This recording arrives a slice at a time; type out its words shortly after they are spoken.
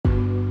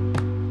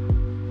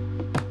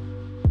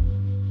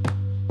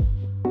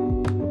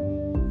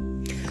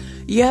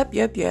Yep.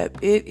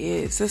 It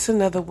is. It's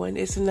another one.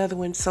 It's another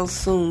one so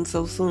soon,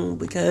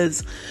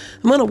 because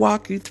I'm going to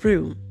walk you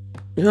through.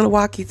 I'm going to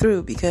walk you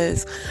through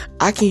because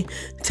I can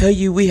tell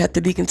you we have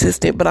to be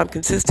consistent, but I'm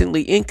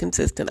consistently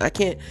inconsistent. I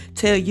can't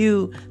tell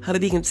you how to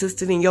be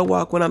consistent in your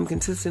walk when I'm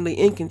consistently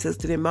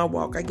inconsistent in my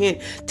walk. I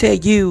can't tell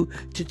you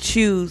to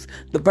choose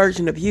the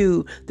version of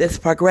you that's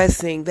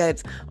progressing,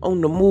 that's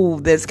on the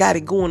move, that's got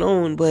it going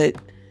on, but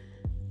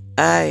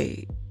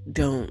I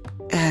don't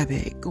have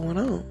it going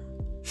on.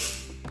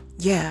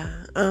 Yeah,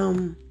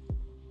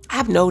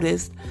 I've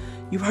noticed,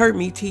 you've heard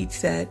me teach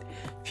that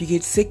if you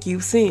get sick, you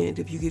sinned.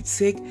 If you get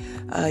sick,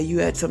 you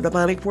had some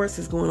demonic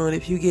forces going on.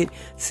 If you get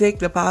sick,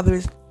 the Father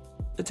is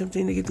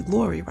attempting to get the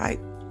glory, right?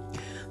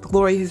 The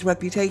glory of his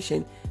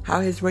reputation.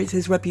 How his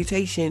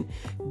reputation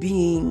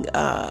being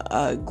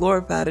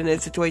glorified in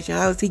that situation?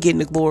 How is he getting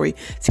the glory?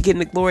 Is he getting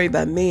the glory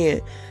by man?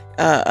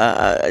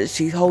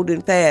 She's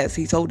holding fast.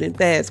 He's holding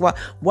fast.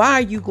 Why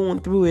are you going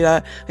through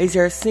it? Is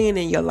there a sin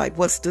in your life?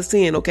 What's the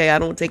sin? Okay, I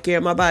don't take care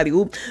of my body.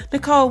 Oop,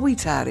 Nicole, we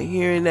tired of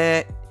hearing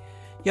that.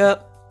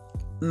 Yup.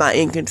 My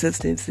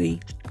inconsistency.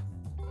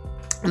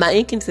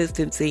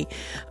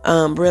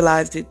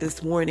 Realized it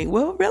this morning.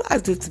 Well,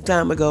 realized it some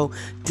time ago,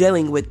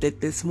 dealing with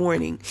it this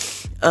morning.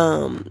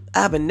 I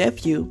have a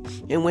nephew,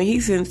 and when he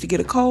tends to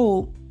get a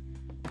cold,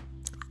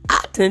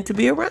 I tend to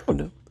be around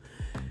him.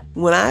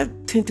 When I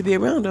tend to be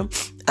around him,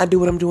 I do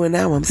what I'm doing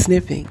now. I'm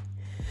sniffing.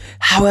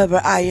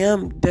 However,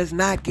 does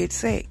not get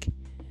sick.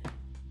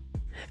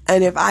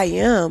 And if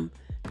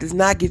does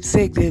not get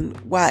sick, then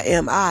why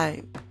am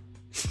I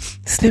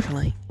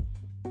sniffling?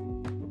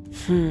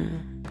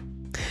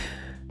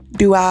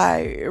 Do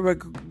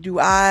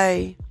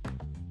I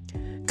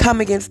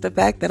come against the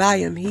fact that I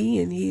am he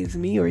and he is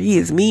me, or he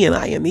is me and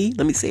I am he?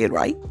 Let me say it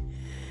right.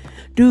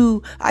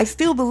 Do I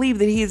still believe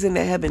that he is in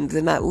the heavens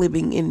and not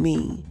living in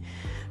me?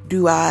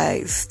 Do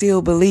I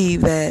still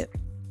believe that?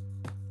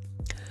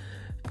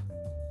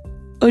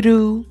 Or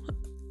do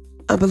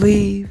I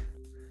believe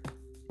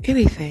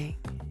anything?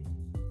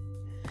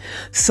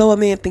 So a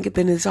man thinketh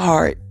in his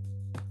heart,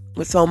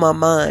 what's on my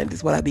mind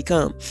is what I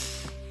become.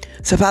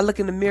 So if I look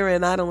in the mirror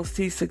and I don't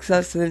see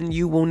success, then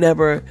you will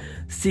never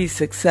see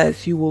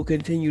success. You will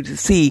continue to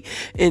see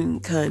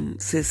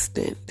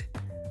inconsistent.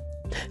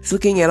 It's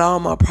looking at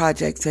all my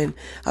projects, and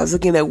I was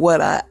looking at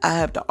what I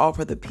have to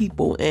offer the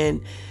people,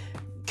 and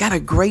got a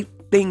great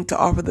thing to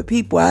offer the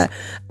people. I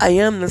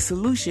am the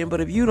solution,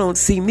 but if you don't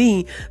see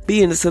me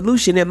being the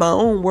solution in my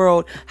own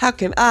world, how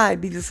can I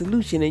be the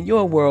solution in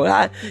your world?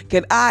 How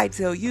can I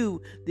tell you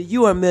that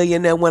you are a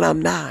millionaire when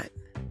I'm not?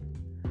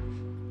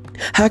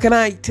 How can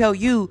I tell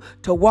you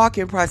to walk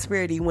in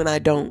prosperity when I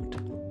don't?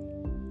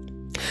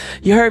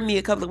 You heard me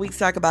a couple of weeks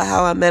talk about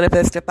how I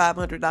manifested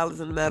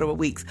 $500 in a matter of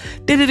weeks.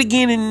 Did it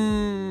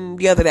again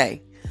the other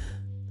day.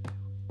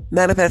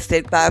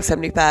 Manifested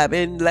 $575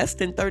 in less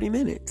than 30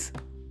 minutes.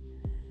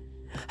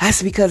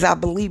 That's because I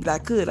believed I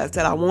could. I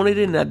said I wanted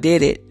it and I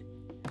did it.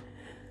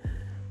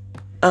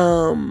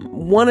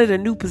 Wanted a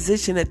new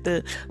position at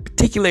the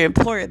particular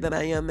employer that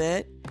I am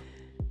at.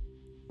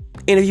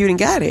 Interviewed and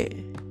got it.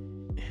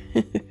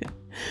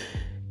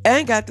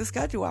 And got the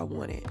schedule I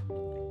wanted.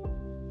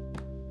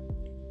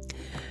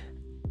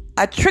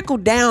 I trickle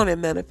down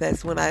and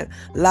manifest when I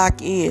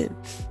lock in.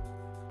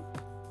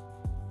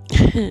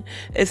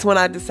 It's when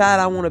I decide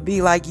I want to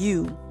be like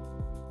you.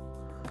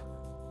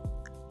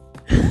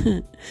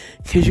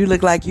 Because you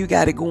look like you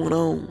got it going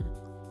on.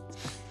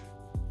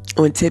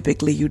 When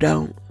typically you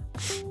don't.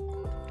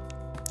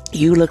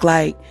 You look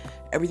like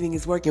everything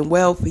is working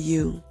well for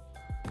you.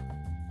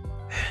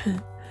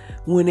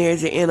 When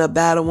there's an inner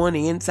battle on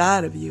the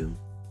inside of you.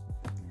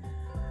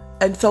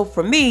 And so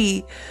for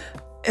me,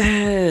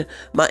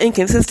 my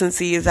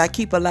inconsistency is I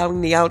keep allowing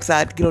the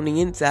outside to get on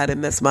the inside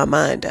and mess my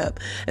mind up,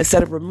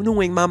 instead of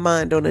renewing my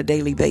mind on a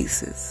daily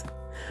basis.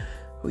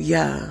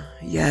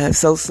 Yeah,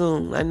 so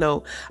soon. I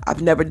know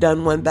I've never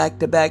done one back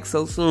to back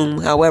so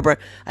soon. However,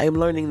 I am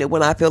learning that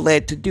when I feel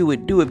led to do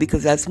it,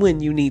 because that's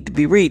when you need to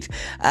be reached.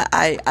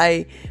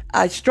 I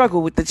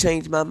struggle with to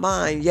change my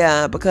mind.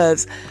 Yeah,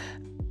 because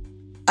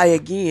I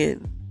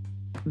again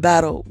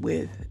battle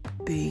with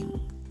being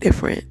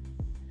different.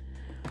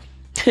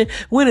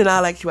 When in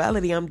all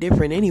actuality, I'm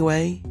different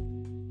anyway.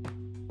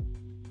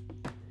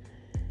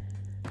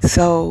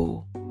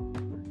 So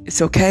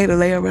it's okay to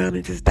lay around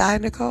and just die,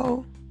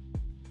 Nicole.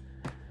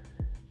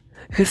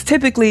 Because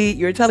typically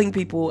you're telling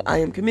people I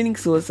am committing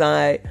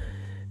suicide,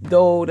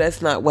 though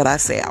that's not what I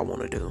say I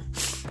want to do.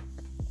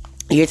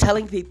 You're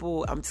telling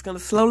people I'm just going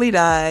to slowly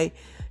die,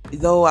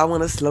 though I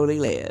want to slowly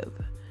live.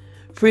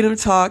 Freedom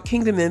Talk,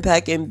 Kingdom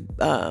Impact, and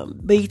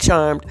Be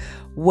Charmed.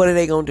 What are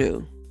they going to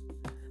do?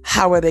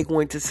 How are they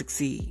going to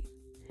succeed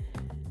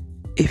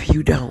if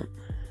you don't?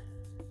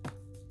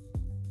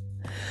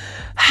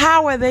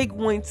 How are they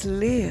going to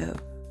live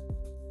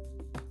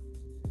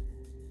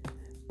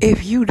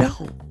if you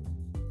don't?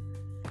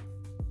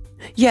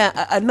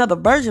 Yeah, another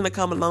version will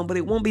come along, but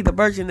it won't be the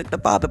version that the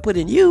Father put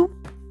in you.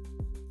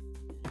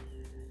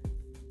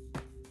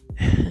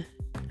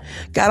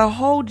 Got a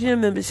whole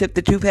gym membership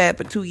that you've had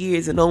for 2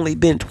 years and only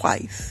been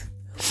twice.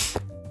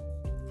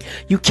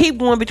 You keep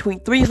going between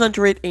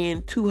 300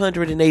 and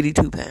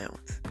 282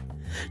 pounds.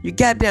 You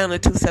got down to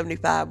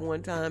 275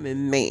 one time,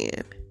 and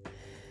man,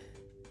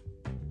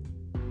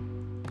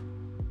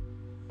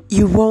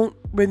 you won't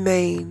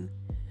remain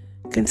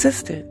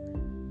consistent.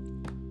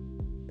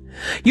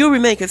 You'll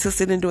remain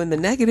consistent in doing the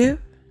negative.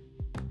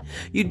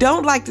 You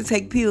don't like to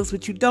take pills,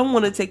 but you don't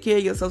want to take care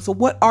of yourself. So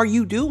what are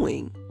you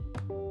doing?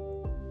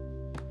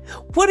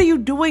 What are you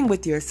doing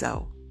with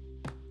yourself?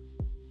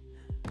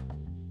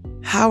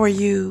 How are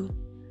you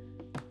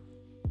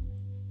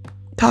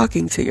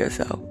talking to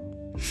yourself?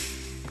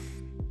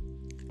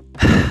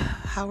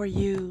 How are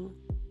you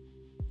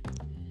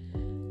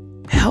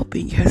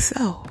helping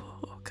yourself?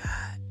 Oh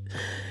God.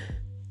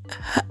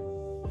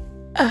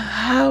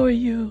 How are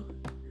you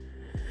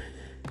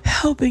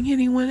helping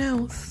anyone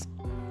else?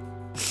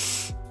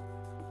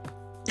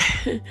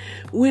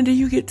 When do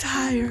you get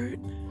tired?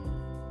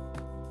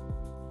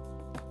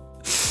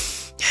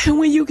 And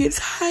when you get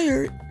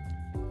tired,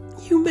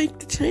 you make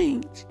the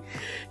change.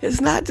 It's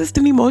not just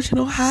an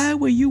emotional high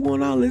where you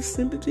want all this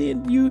sympathy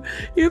and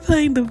you're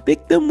playing the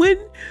victim. When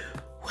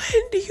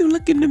do you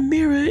look in the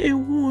mirror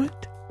and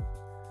want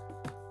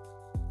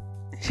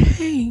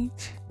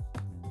change?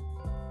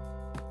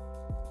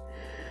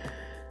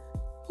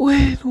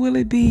 When will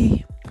it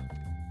be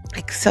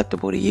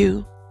acceptable to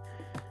you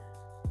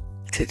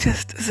to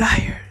just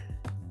desire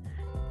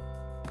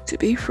to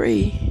be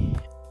free?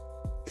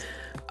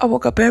 I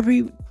woke up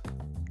every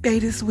day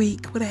this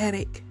week with a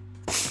headache.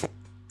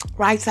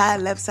 Right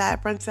side, left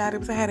side, front side, it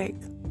was a headache.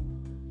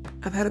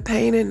 I've had a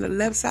pain in the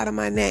left side of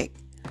my neck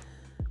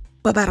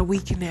for about a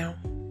week now.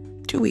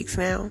 2 weeks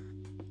now.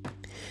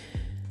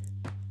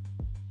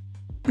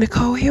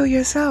 Nicole, heal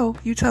yourself.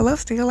 You tell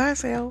us to heal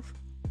ourselves.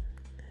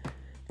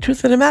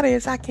 Truth of the matter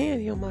is I can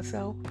heal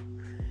myself.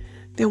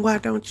 Then why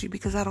don't you?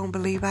 Because I don't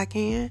believe I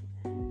can.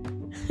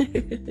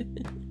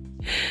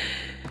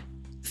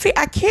 See,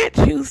 I can't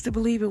choose to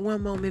believe in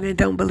one moment and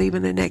don't believe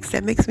in the next.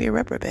 That makes me a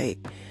reprobate.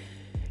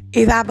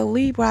 Either I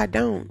believe or I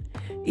don't.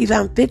 Either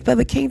I'm fit for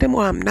the kingdom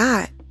or I'm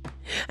not.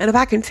 And if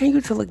I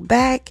continue to look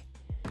back,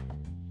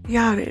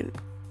 y'all, then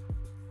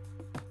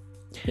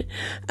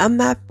I'm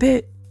not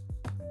fit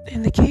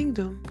in the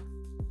kingdom.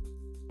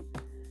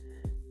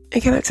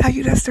 And can I tell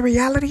you that's the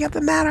reality of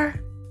the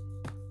matter?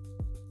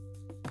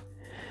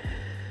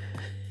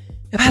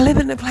 If I live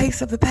in the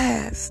place of the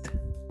past,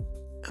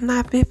 I'm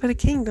not fit for the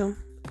kingdom.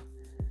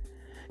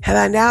 Have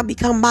I now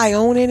become my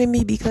own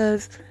enemy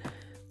because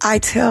I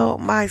tell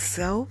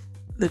myself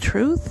the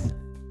truth?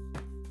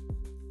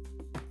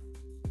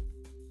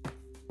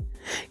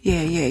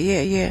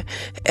 Yeah.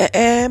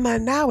 Am I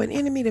now an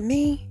enemy to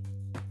me?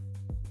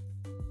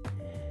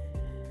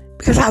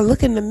 Because I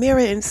look in the mirror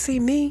and see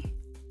me?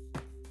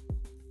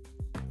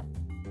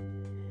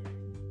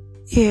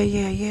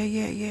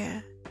 Yeah.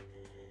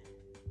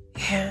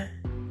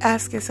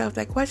 Ask yourself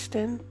that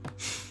question.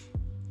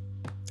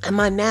 Am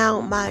I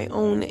now my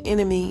own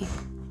enemy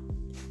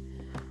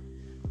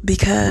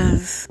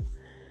because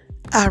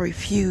I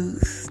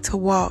refuse to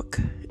walk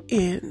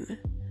in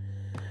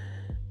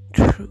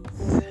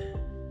truth?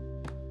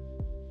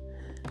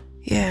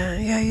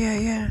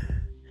 Yeah.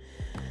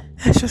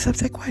 Ask yourself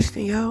that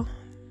question, yo.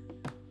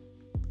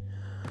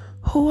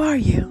 Who are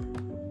you?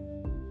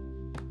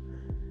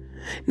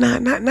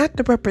 Not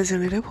the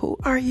representative. Who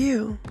are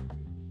you?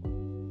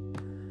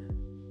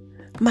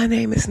 My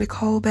name is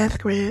Nicole Beth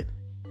Grant,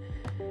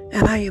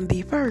 and I am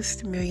the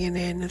first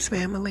millionaire in this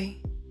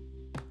family.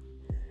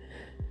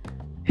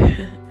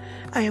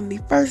 I am the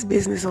first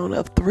business owner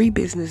of 3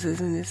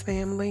 businesses in this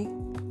family.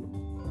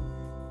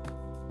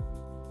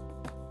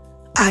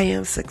 I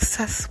am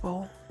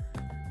successful.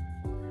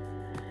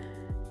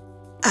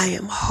 I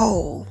am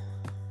whole.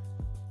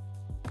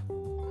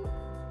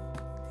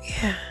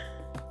 Yeah.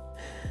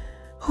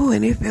 Ooh,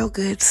 and it felt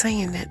good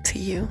saying that to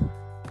you.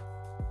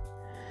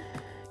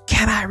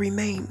 Can I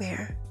remain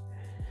there?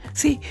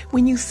 See,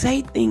 when you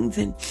say things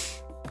and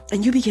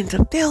you begin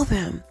to feel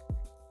them,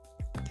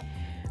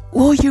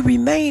 will you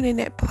remain in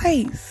that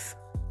place?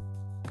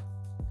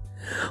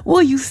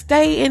 Will you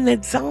stay in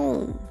that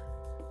zone?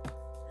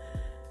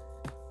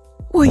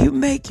 Will you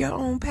make your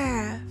own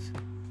path?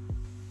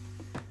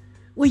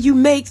 Will you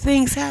make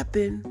things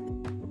happen?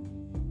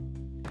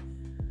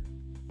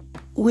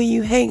 When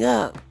you hang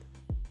up,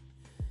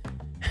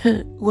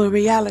 when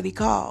reality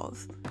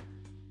calls,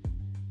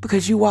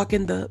 because you walk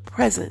in the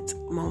present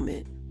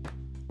moment.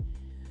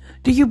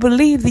 Do you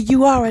believe that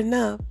you are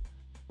enough?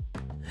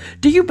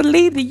 Do you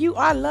believe that you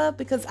are loved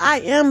because I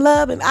am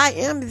love and I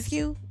am is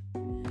you?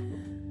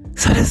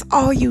 So that's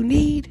all you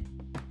need?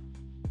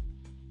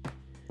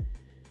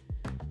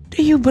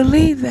 Do you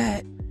believe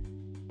that?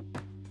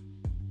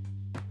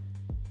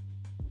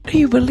 Do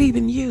you believe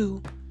in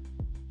you?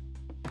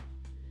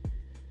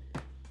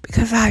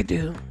 Because I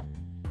do.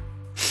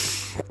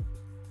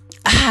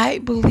 I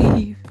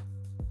believe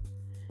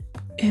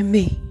in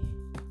me.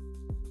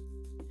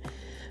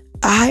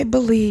 I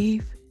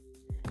believe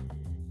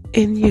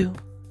in you.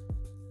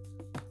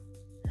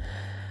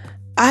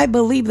 I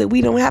believe that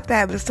we don't have to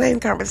have the same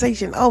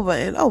conversation over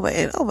and over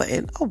and over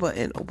and over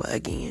and over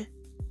again.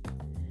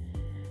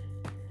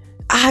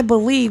 I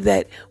believe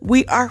that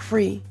we are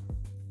free.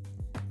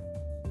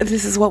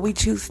 This is what we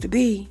choose to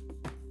be.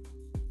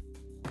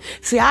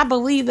 See, I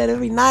believe that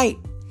every night,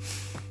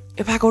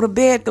 if I go to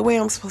bed the way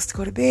I'm supposed to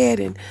go to bed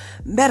and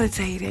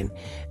meditate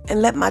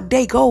and let my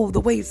day go the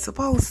way it's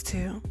supposed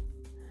to,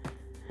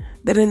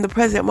 that in the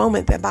present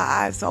moment that my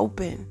eyes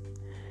open,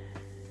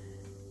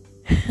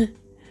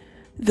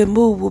 the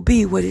mood will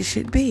be what it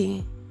should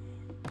be.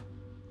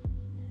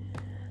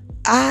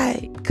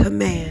 I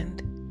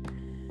command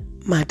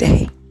my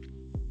day.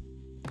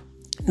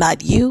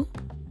 Not you.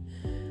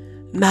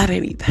 Not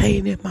any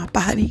pain in my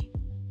body.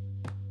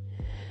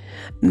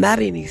 Not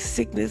any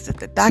sickness that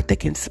the doctor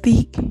can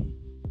speak.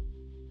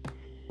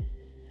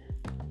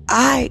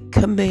 I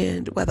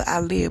command whether I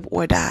live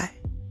or die.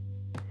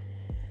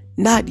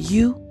 Not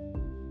you.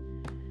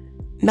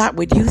 Not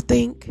what you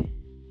think.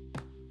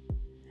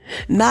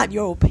 Not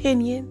your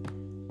opinion.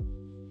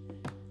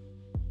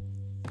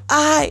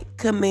 I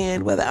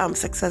command whether I'm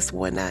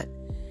successful or not.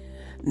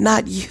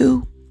 Not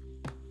you.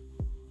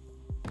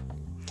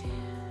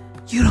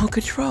 You don't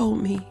control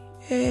me.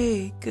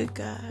 Hey, good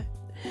God.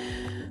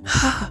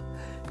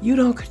 You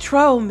don't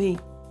control me.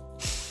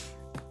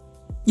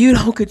 You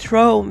don't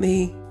control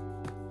me.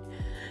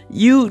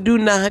 You do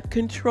not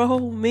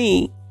control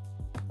me.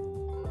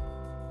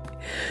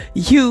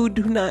 You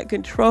do not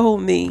control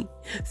me.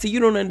 So you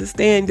don't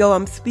understand, yo,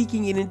 I'm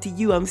speaking it into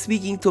you. I'm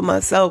speaking to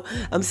myself.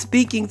 I'm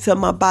speaking to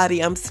my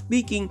body. I'm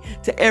speaking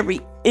to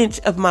every inch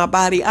of my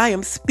body. I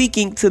am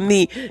speaking to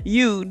me.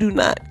 You do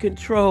not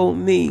control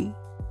me.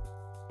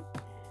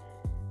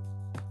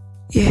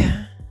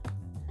 Yeah.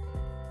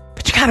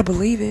 But you gotta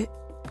believe it.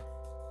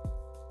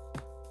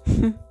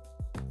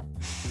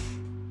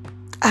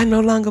 I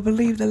no longer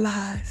believe the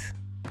lies.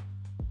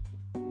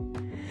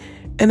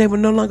 And they will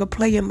no longer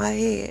play in my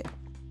head.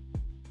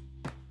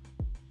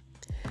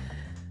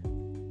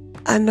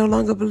 I no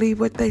longer believe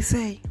what they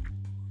say.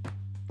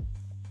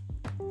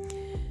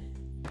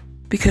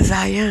 Because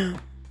I am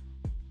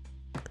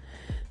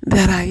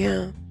that I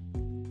am.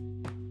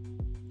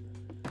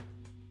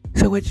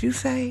 So what you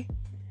say,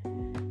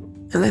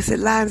 unless it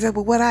lines up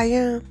with what I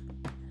am,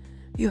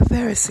 you're a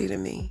Pharisee to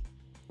me.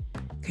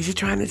 Because you're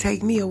trying to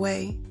take me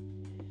away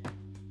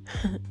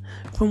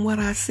from what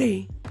I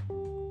see.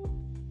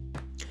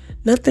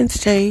 Nothing's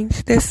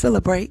changed. There's still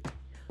a break.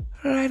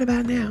 Right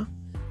about now.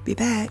 Be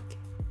back.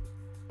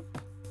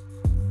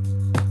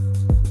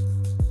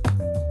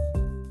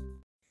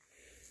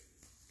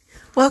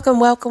 Welcome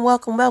back.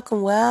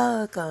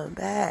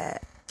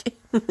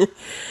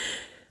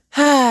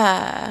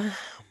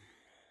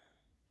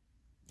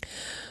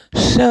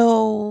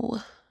 So,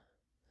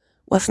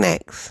 what's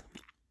next?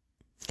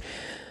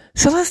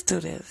 So let's do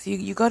this.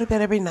 You go to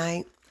bed every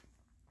night.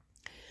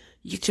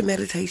 You get your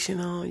meditation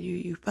on.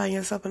 You find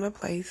yourself in a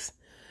place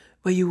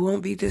where you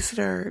won't be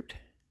disturbed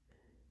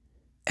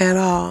at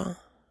all.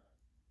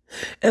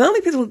 And only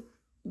people,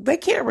 they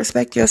can't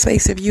respect your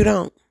space if you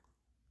don't.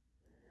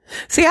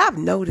 See, I've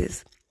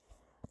noticed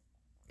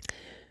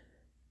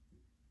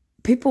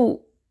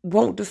people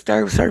won't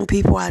disturb certain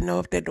people I know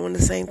if they're doing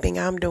the same thing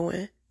I'm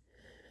doing.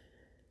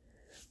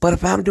 But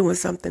if I'm doing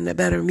something to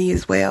better me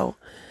as well,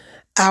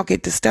 I'll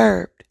get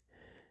disturbed.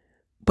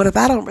 But if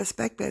I don't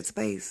respect that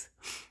space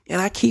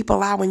and I keep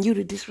allowing you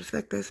to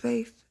disrespect that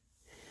space,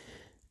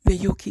 then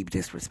you'll keep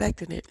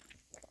disrespecting it.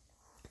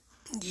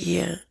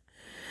 Yeah,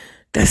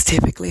 that's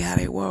typically how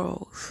it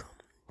rolls.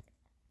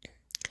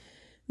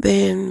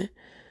 Then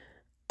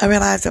I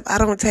realize if I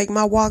don't take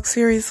my walk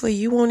seriously,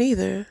 you won't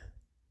either.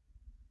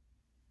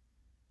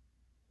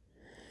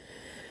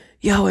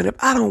 Yo, and if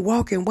I don't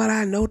walk in what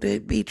I know to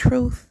be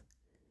truth,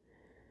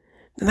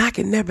 then I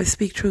can never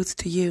speak truth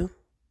to you.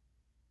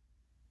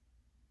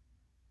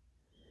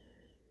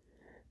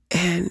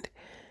 And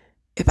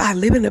if I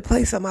live in the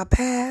place of my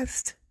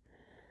past,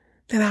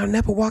 then I'll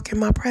never walk in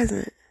my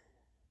present.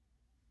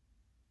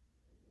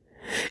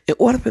 In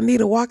order for me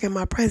to walk in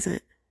my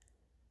present,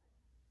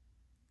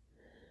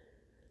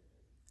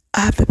 I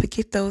have to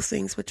forget those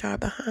things which are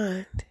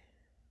behind.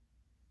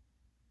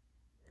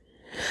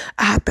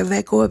 I have to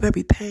let go of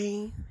every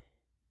pain,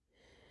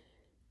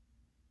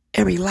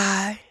 every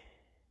lie,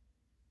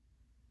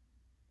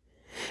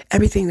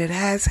 everything that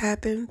has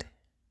happened.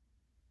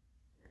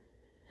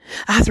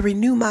 I have to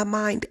renew my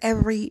mind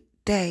every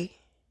day.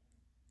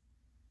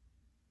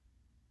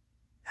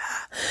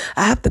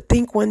 I have to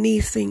think on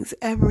these things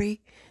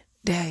every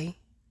day.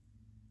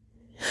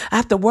 I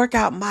have to work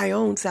out my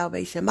own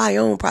salvation, my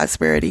own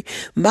prosperity,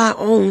 my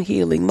own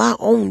healing, my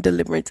own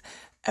deliverance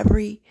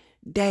every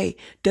day.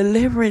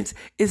 Deliverance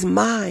is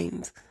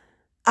mine.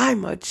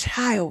 I'm a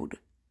child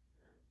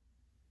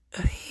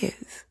of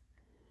His.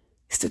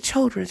 It's the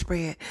children's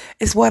bread.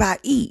 It's what I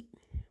eat.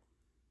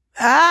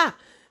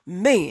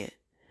 Man.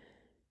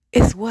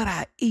 It's what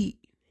I eat.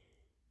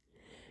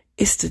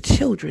 It's the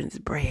children's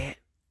bread.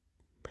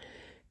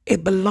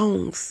 It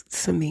belongs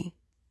to me.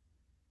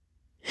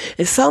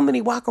 And so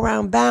many walk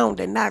around bound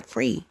and not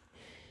free.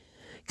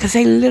 Because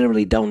they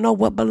literally don't know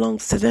what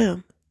belongs to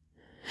them.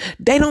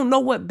 They don't know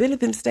what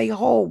benefits they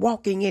hold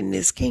walking in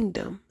this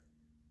kingdom.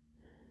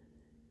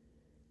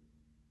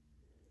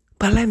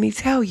 But let me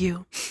tell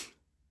you,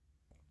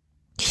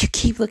 you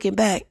keep looking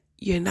back,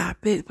 you're not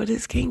fit for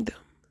this kingdom.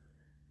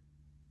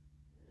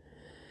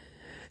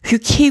 If you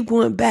keep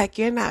going back,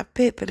 you're not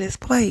fit for this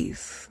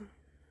place.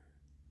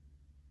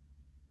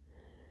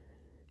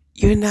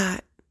 You're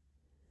not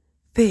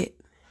fit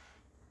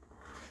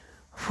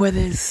for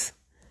this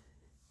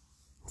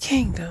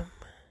kingdom.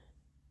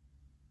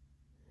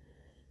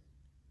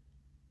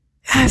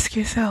 Ask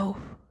yourself,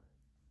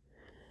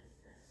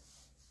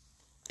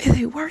 is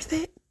it worth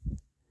it?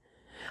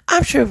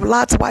 I'm sure if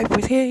Lot's wife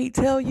was here, he'd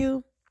tell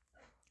you.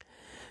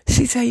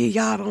 She'd tell you,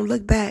 y'all don't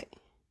look back.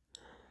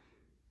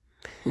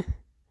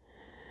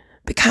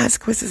 The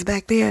consequences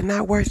back there are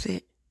not worth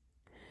it.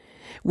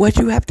 What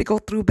you have to go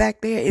through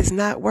back there is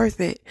not worth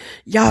it.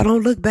 Y'all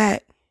don't look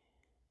back.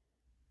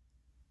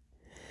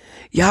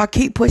 Y'all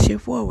keep pushing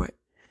forward.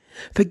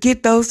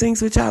 Forget those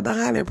things which are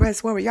behind and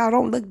press forward. Y'all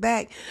don't look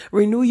back.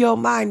 Renew your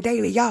mind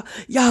daily. Y'all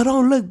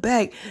don't look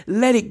back.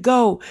 Let it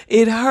go.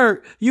 It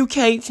hurt. You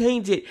can't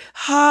change it.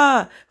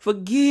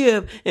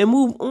 Forgive and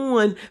move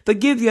on.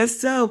 Forgive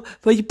yourself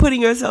for you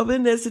putting yourself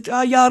in this.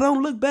 Y'all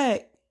don't look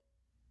back.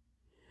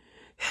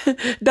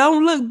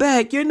 Don't look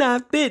back. You're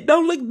not fit.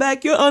 Don't look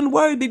back. You're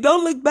unworthy.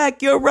 Don't look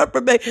back. You're a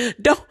reprobate.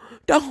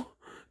 Don't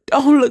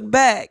look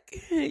back.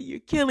 You're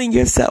killing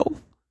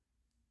yourself.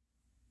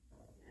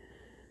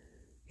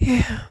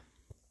 Yeah.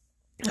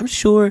 I'm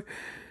sure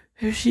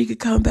if she could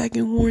come back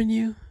and warn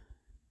you,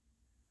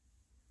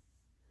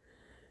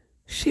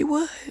 she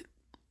would.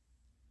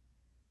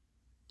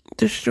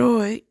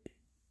 Destroyed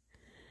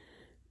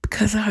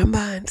because of her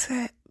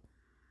mindset.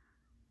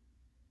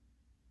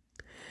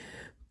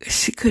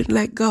 She couldn't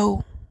let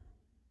go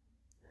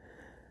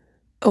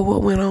of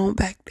what went on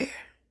back there.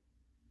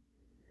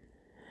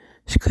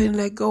 She couldn't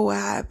let go of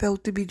how it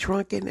felt to be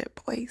drunk in that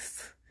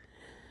place.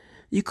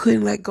 You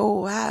couldn't let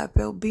go of how it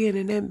felt being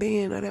in that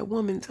man or that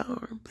woman's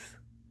arms.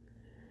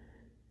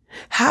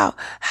 How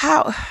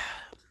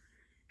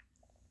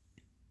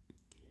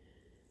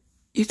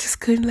you just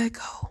couldn't let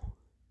go.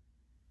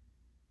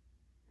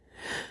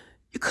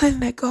 You couldn't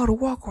let go to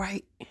walk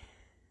right.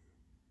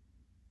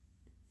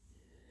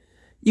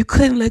 You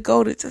couldn't let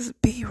go to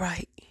just be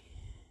right.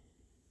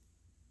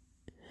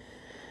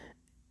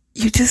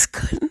 You just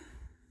couldn't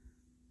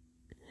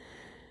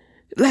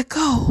let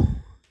go.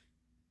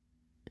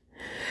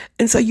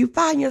 And so you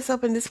find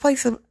yourself in this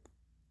place of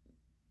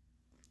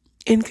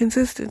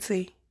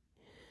inconsistency.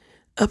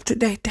 Up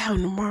today,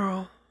 down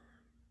tomorrow.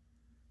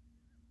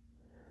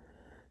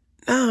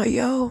 No,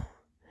 yo.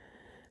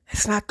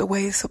 It's not the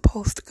way it's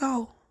supposed to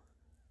go.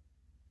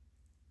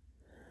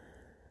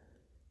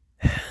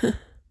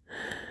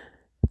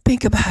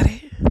 Think about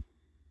it.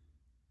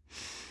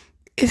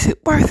 Is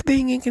it worth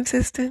being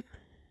inconsistent?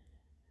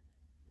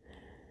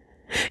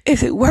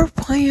 Is it worth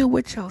playing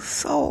with your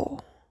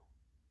soul?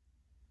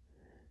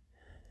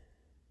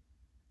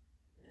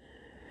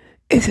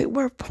 Is it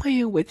worth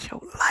playing with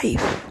your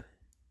life?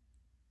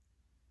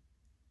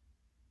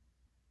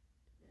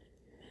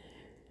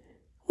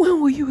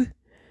 When will you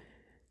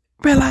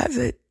realize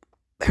that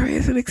there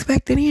is an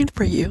expected end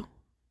for you?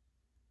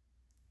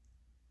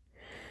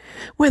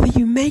 Whether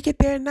you make it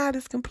there or not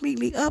is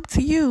completely up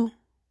to you.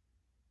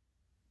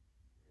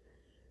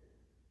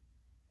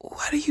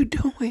 What are you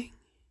doing?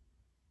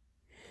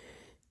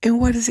 And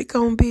what is it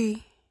going to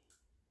be?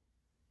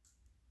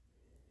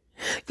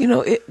 You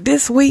know,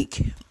 this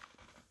week,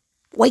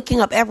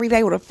 waking up every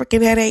day with a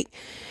freaking headache,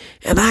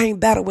 and I ain't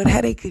battled with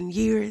headache in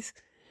years.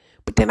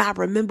 But then I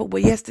remember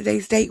what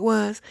yesterday's date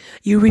was.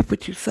 You reap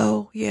what you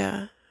sow,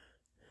 yeah.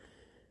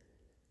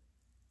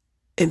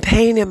 And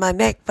pain in my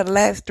neck for the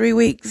last 3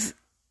 weeks.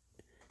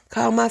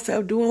 Called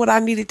myself doing what I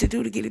needed to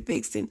do to get it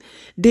fixed and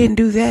didn't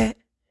do that.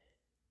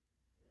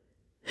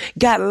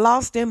 Got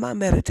lost in my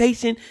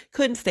meditation.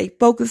 Couldn't stay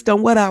focused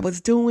on what I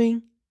was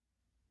doing.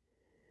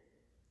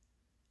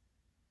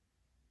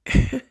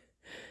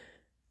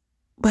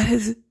 But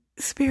his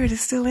spirit is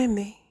still in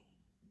me.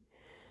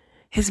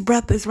 His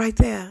breath is right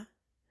there.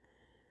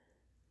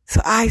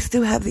 So I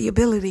still have the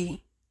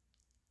ability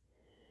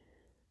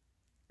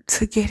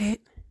to get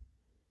it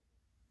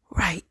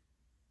right.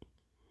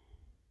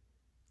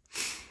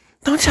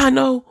 Don't y'all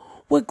know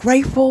we're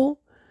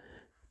grateful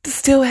to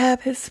still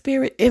have his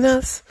spirit in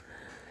us?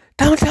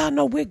 Don't y'all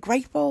know we're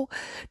grateful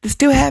to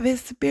still have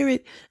his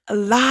spirit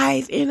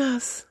alive in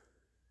us?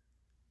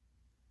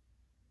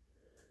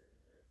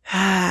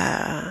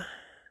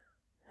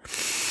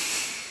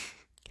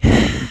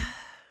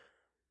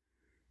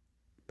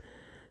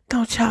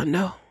 Don't y'all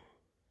know?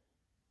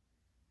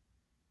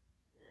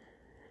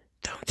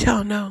 Don't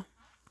y'all know?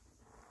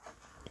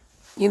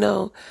 You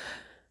know,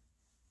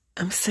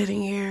 I'm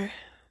sitting here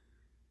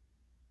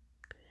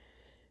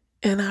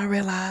and I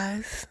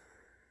realize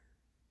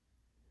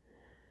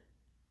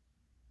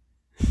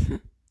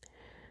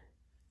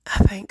I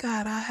thank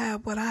God I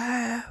have what I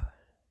have.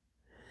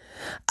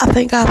 I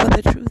thank God for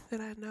the truth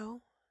that I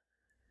know.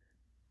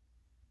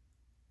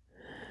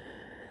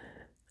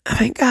 I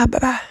thank God,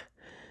 but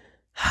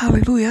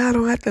hallelujah, I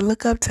don't have to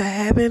look up to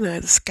heaven or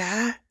the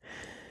sky,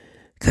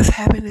 because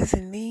heaven is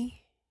in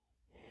me,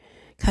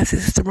 because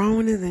his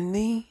throne is in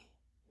me,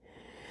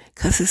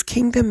 because his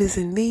kingdom is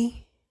in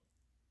me.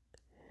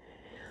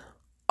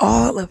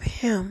 All of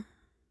him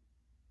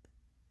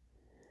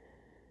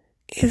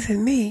is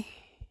in me.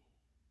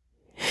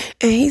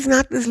 And he's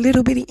not this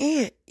little bitty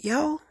ant,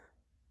 yo.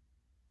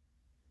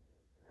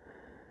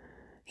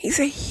 He's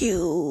a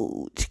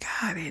huge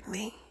God in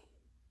me.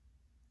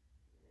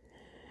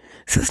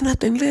 So there's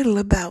nothing little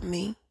about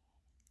me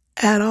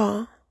at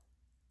all.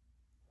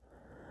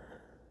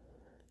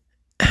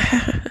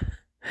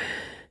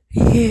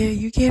 Yeah,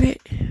 you get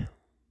it?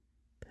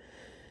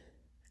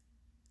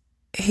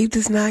 He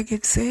does not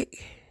get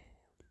sick.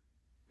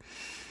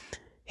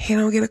 He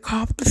don't get a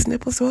cough, the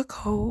sniffles, or a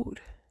cold.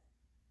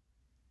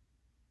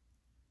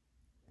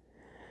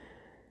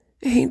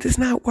 He does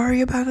not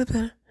worry about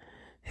the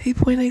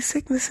people in their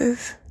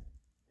sicknesses.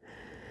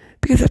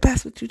 Because if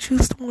that's what you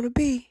choose to want to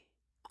be,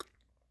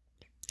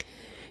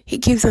 he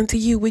gives unto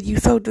you what you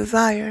so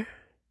desire.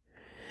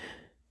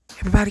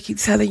 Everybody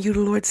keeps telling you the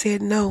Lord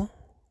said no.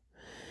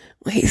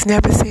 Well, he's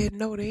never said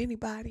no to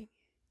anybody.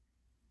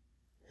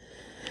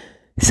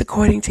 It's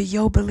according to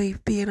your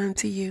belief, be it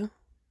unto you.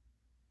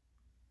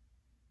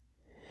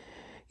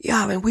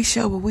 Y'all, and we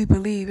show what we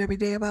believe every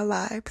day of our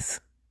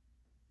lives.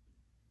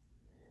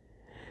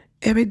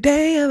 Every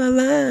day of our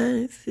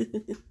lives.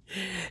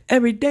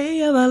 Every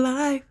day of our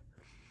life.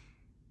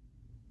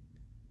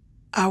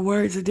 Our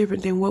words are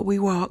different than what we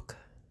walk.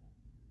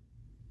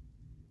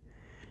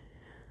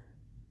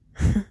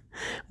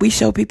 We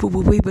show people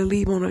what we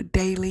believe on a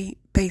daily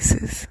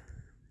basis.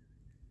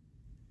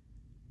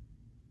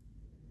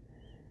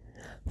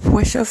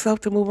 Force yourself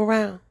to move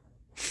around.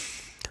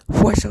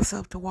 Force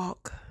yourself to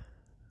walk.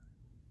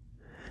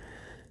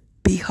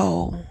 Be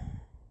whole.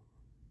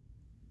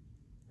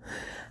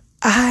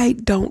 I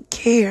don't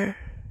care.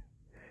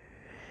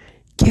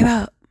 Get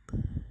up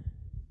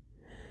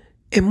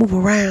and move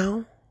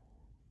around.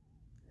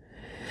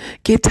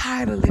 Get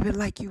tired of living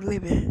like you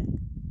living.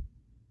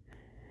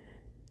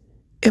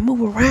 And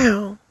move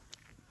around.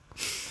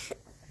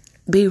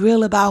 Be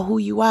real about who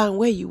you are and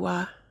where you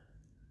are.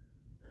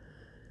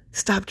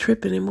 Stop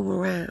tripping and move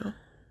around.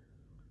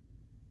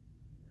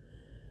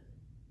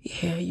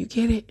 Yeah, you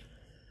get it?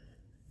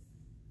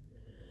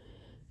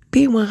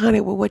 Be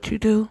 100 with what you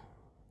do.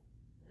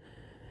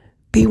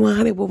 Be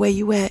 100 with where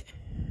you at.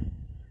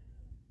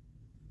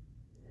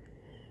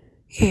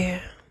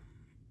 Yeah.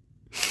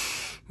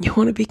 You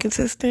want to be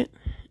consistent?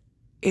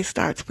 It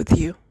starts with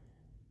you.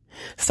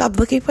 Stop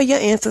looking for your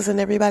answers in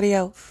everybody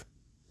else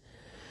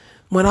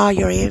when all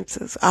your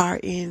answers are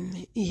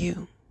in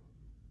you.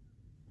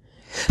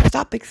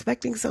 Stop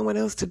expecting someone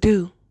else to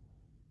do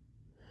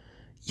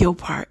your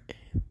part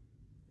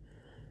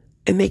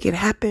and make it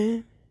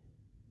happen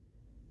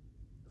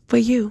for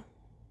you.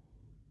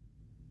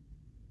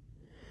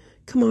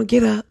 Come on,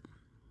 get up.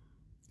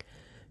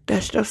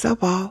 Dust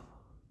yourself off.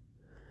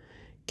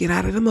 Get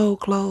out of the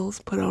old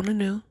clothes. Put on the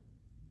new.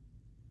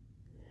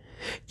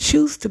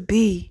 Choose to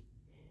be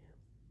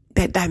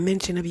that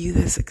dimension of you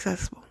that's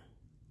successful.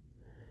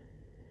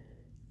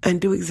 And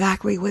do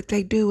exactly what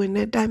they do in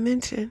that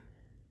dimension.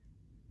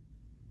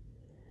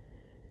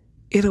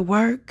 It'll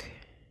work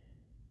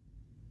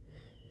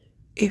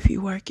if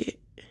you work it.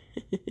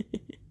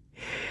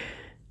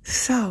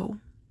 So,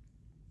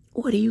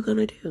 what are you going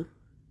to do?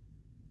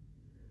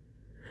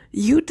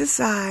 You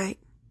decide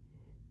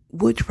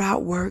which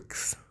route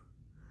works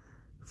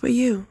for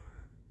you.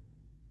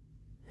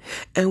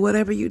 And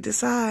whatever you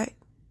decide,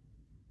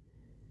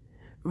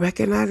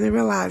 recognize and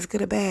realize,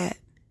 good or bad.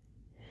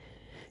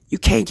 You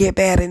can't get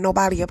bad at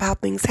nobody of how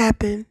things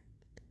happen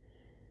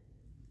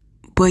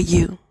but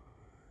you.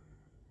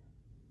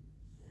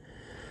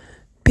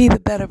 Be the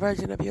better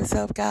version of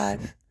yourself,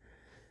 guys.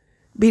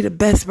 Be the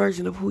best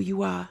version of who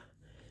you are.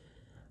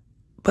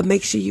 But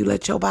make sure you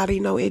let your body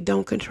know it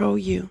don't control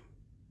you.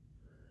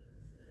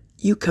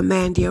 You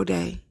command your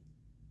day.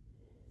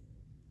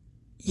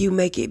 You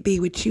make it be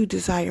what you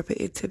desire for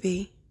it to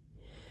be.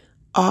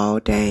 All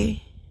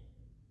day,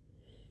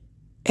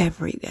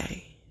 every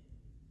day.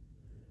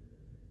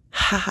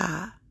 Ha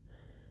ha.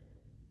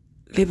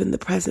 Live in the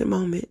present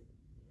moment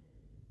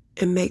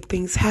and make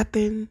things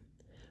happen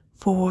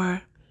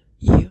for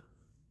you.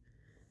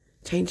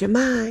 Change your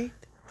mind.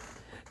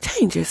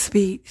 Change your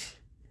speech.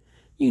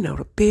 You know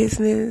the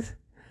business.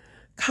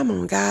 Come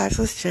on, guys,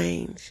 let's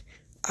change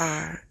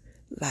our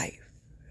life.